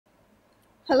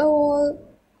Hello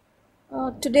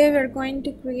all. Today we're going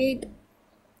to create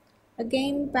a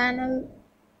game panel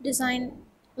design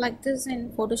like this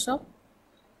in Photoshop.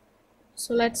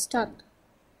 So let's start.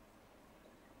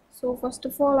 So first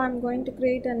of all, I'm going to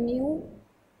create a new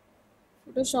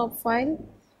Photoshop file.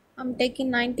 I'm taking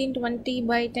 1920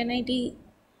 by 1080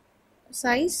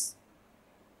 size.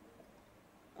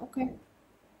 Okay.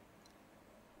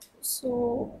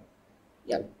 So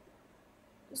yeah,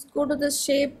 just go to the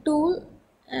shape tool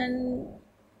and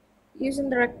using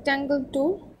the rectangle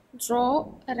tool, draw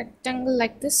a rectangle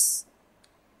like this.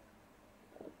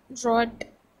 Draw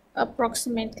it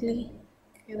approximately.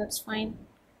 Okay, that's fine.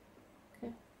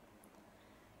 Okay,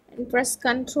 and press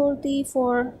Ctrl T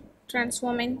for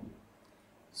transforming.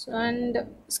 So and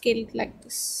scale it like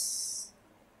this.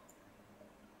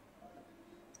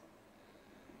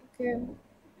 Okay,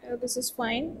 this is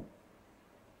fine.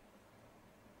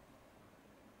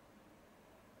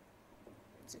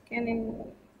 So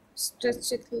can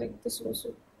stretch it like this also.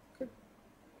 Okay.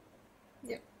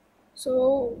 Yeah.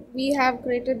 So we have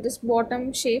created this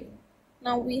bottom shape.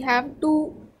 Now we have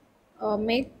to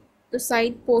make the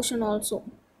side portion also.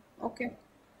 Okay.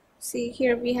 See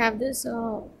here we have this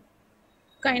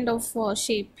kind of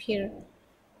shape here.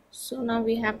 So now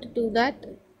we have to do that.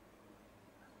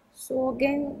 So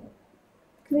again,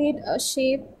 create a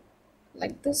shape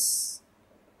like this.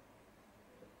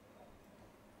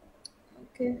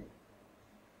 Okay,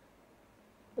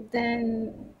 but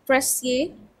then press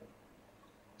A.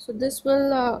 So this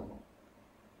will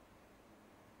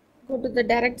go to the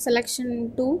direct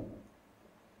selection tool.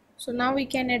 So now we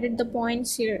can edit the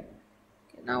points here.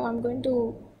 Okay, now I'm going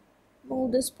to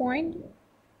move this point.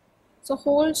 So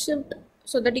hold shift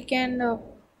so that you can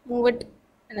move it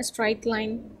in a straight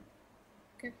line.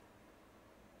 Okay,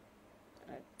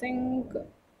 I think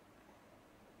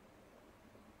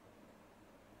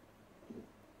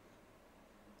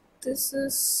this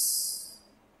is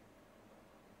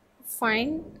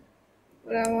fine,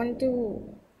 but I want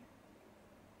to,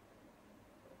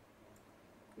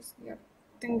 yeah,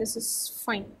 I think this is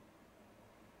fine.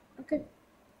 Okay,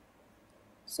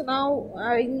 so now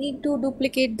I need to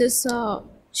duplicate this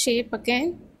shape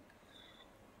again.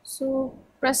 So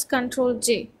press Ctrl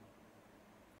J.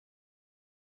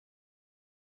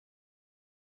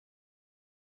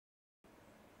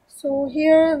 So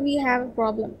here we have a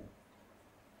problem.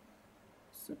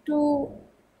 So to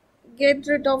get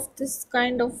rid of this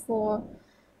kind of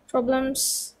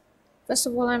problems, first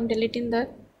of all I'm deleting that.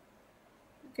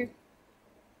 Okay,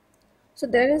 so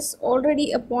there is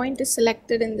already a point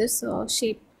selected in this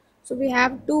shape, so we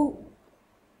have to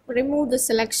remove the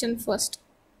selection first.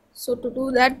 So to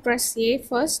do that, press A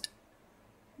first,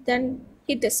 then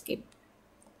hit escape.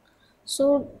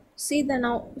 So see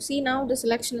now the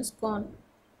selection is gone.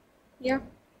 Yeah,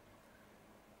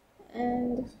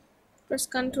 and press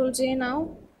Ctrl J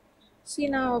now. See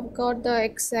now I've got the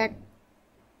exact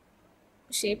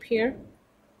shape here.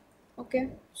 Okay,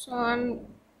 so I'm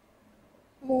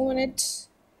moving it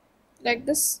like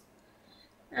this,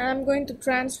 and I'm going to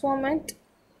transform it.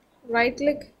 Right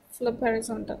click, flip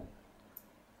horizontal,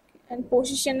 and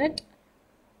position it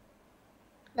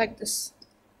like this.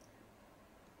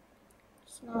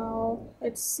 So now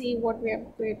let's see what we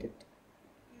have created.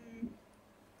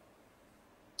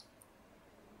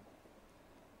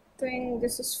 I think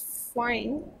this is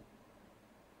fine.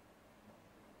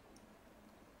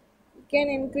 We can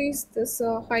increase this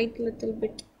height a little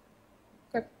bit.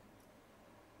 Okay.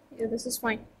 Yeah, this is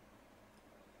fine.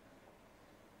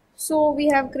 So we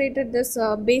have created this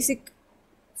basic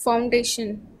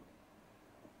foundation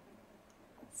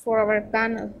for our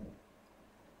panel.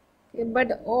 Okay,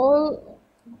 but all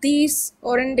these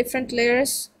are in different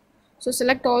layers. So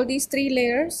select all these three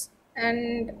layers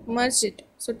and merge it.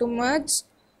 So to merge,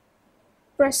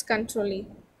 press Ctrl E.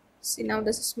 See now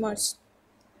this is merged.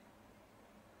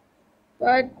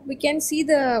 But we can see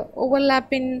the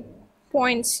overlapping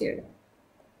points here.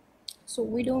 So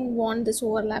we don't want this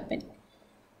overlapping.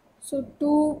 So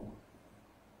to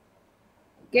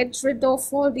get rid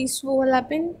of all these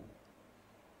overlapping,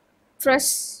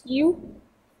 press U.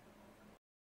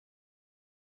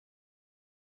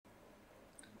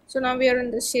 So now we are in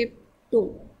the shape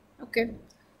tool. Okay,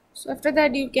 so after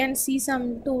that you can see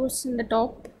some tools in the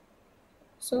top.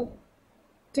 So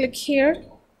click here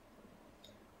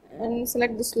and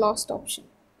select this last option.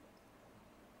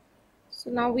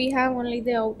 So now we have only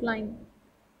the outline.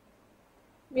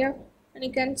 Yeah, and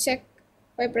you can check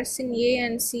by pressing A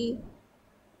and see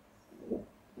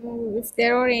if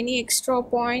there are any extra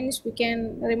points. We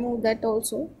can remove that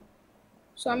also.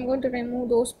 So I'm going to remove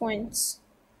those points.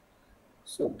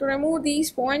 So to remove these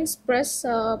points, press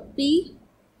P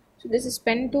So this is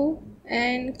pen tool,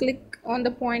 and click on the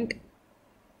point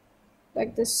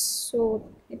like this, so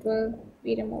it will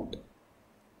be removed.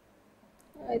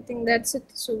 I think that's it.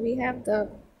 So we have the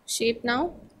shape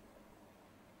now.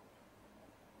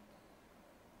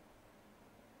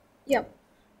 Yep.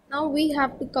 Now we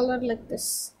have to color like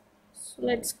this. So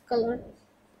let's color.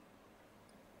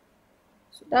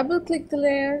 So double click the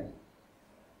layer.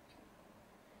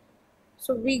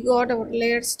 So we got our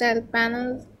layer style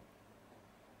panel.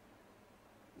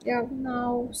 Yeah,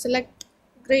 now select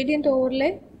gradient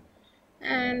overlay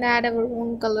and add our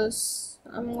own colors.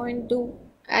 I'm going to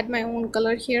add my own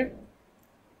color here.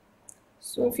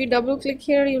 So if you double click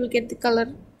here, you will get the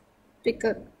color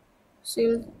picker. So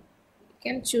you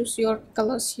can choose your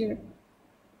colors here.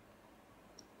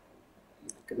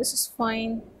 Okay, this is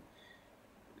fine,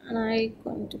 and I'm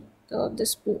going to go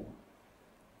this blue.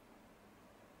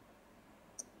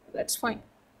 That's fine.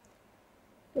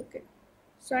 Okay,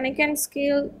 so and I can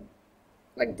scale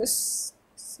like this.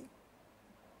 See.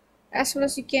 As well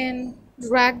as you can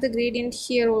drag the gradient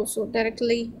here also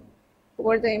directly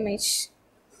over the image.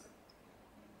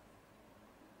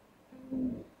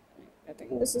 I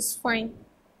think this is fine,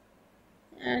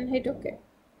 and hit OK.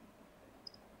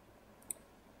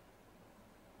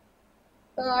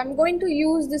 I'm going to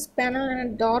use this panel in a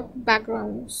dark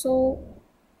background. So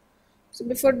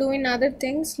before doing other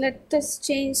things, let us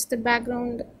change the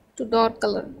background to dark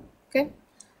color. Okay.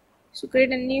 So create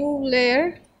a new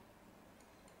layer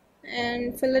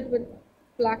and fill it with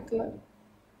black color.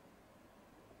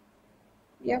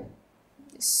 Yep.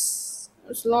 Just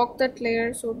lock that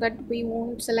layer so that we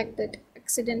won't select it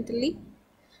accidentally.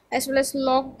 As well as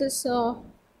lock this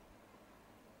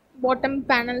bottom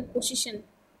panel position.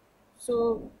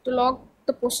 So to lock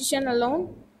the position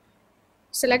alone,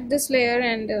 select this layer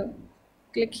and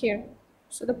click here.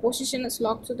 So the position is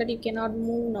locked so that you cannot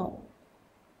move now.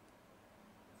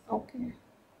 Okay.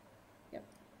 Yep.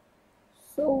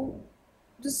 So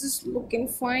this is looking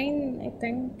fine, I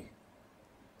think.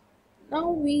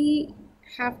 Now we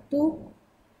have to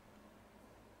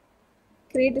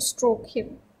create a stroke here.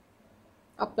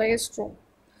 Apply a stroke.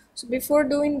 So before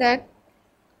doing that,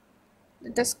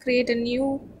 let us create a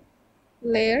new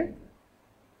layer,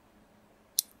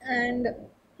 and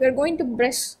we're going to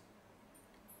brush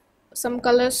some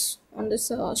colors on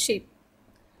this shape.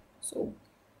 So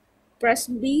press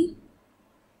B.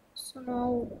 So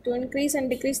now to increase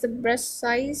and decrease the brush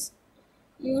size,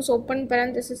 use open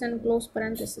parenthesis and close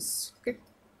parenthesis. Okay,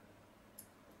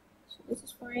 so this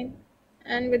is fine,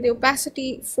 and with the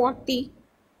opacity 40,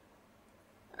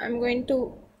 I'm going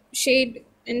to shade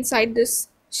inside this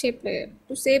shape layer.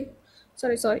 To save,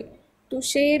 sorry, to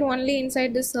shade only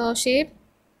inside this shape,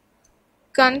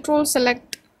 control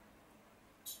select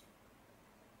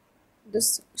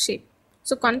this shape.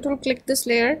 So control click this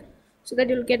layer so that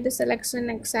you'll get the selection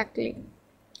exactly.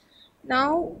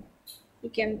 Now you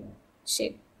can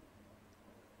shade.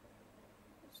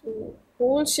 So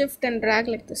hold shift and drag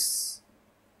like this.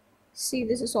 See,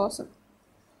 this is awesome.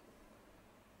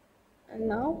 And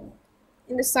now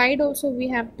in the side also we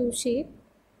have to shade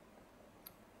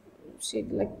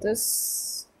like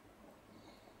this,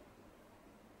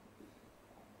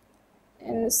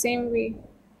 and the same way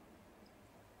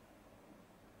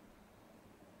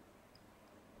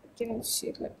you can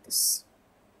shade like this.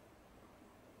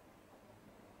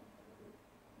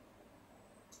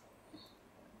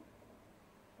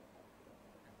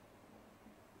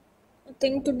 I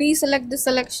think to deselect the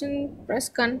selection, press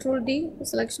Ctrl D, the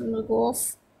selection will go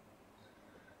off.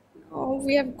 Now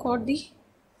we have got the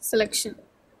selection.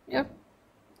 Yeah,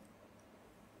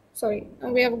 sorry,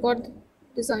 now we have got the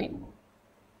design.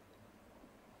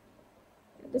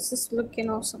 This is looking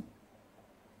awesome.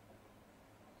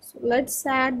 So let's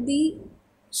add the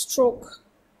stroke.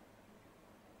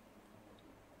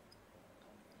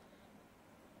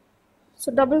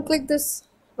 So double click this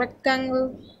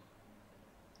rectangle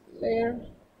layer,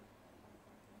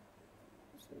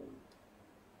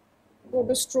 go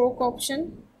to stroke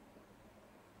option.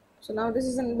 So now this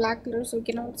is in black color, so you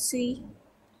cannot see,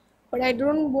 but I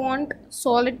don't want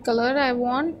solid color, I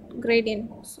want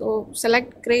gradient. So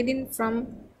select gradient from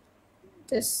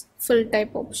this fill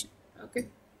type option. Okay,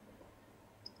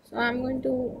 so I'm going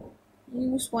to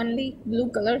use only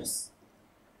blue colors.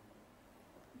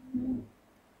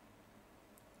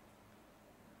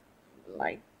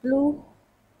 Light blue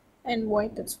and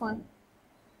white, that's fine.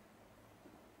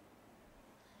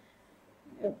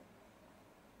 Yep.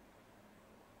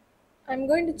 I'm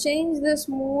going to change this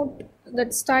mode,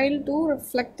 that style to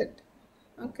reflect it.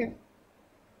 Okay,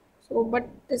 so but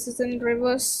this is in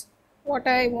reverse. What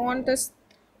I want is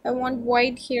I want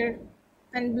white here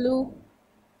and blue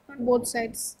on both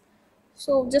sides.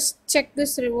 So just check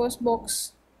this reverse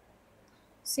box.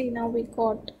 See, now we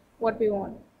got what we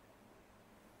want.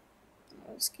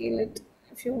 I'll scale it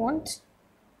if you want.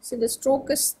 See, the stroke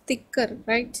is thicker,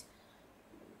 right?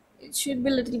 It should be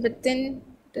a little bit thin.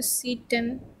 The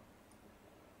C10.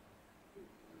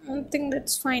 I think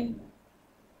that's fine.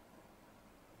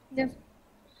 Yeah.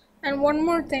 And one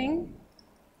more thing.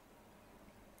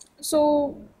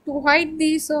 So to hide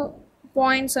these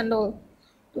points and all,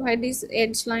 to hide these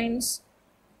edge lines,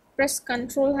 press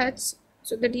Ctrl H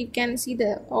so that you can see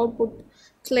the output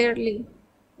clearly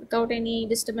without any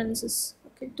disturbances.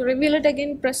 Okay. To reveal it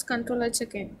again, press Ctrl H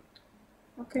again.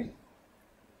 Okay.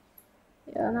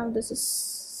 Yeah. Now this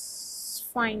is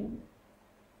fine.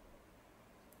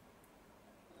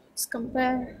 Let's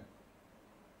compare.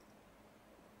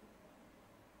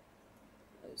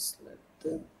 Let's let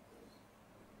the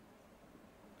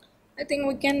I think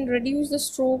we can reduce the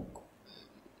stroke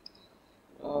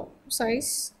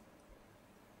size,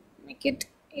 make it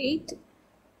 8,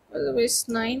 otherwise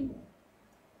 9.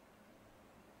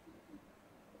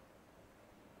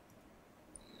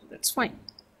 That's fine.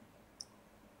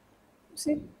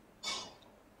 See?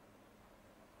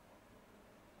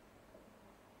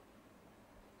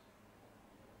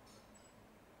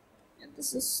 Yeah,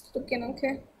 this is looking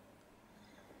okay.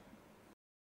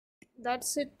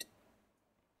 That's it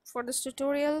for this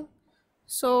tutorial.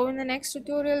 So in the next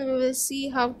tutorial we will see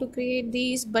how to create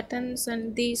these buttons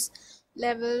and these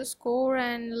levels, core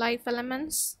and life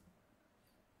elements.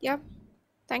 Yeah,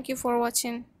 thank you for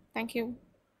watching. Thank you.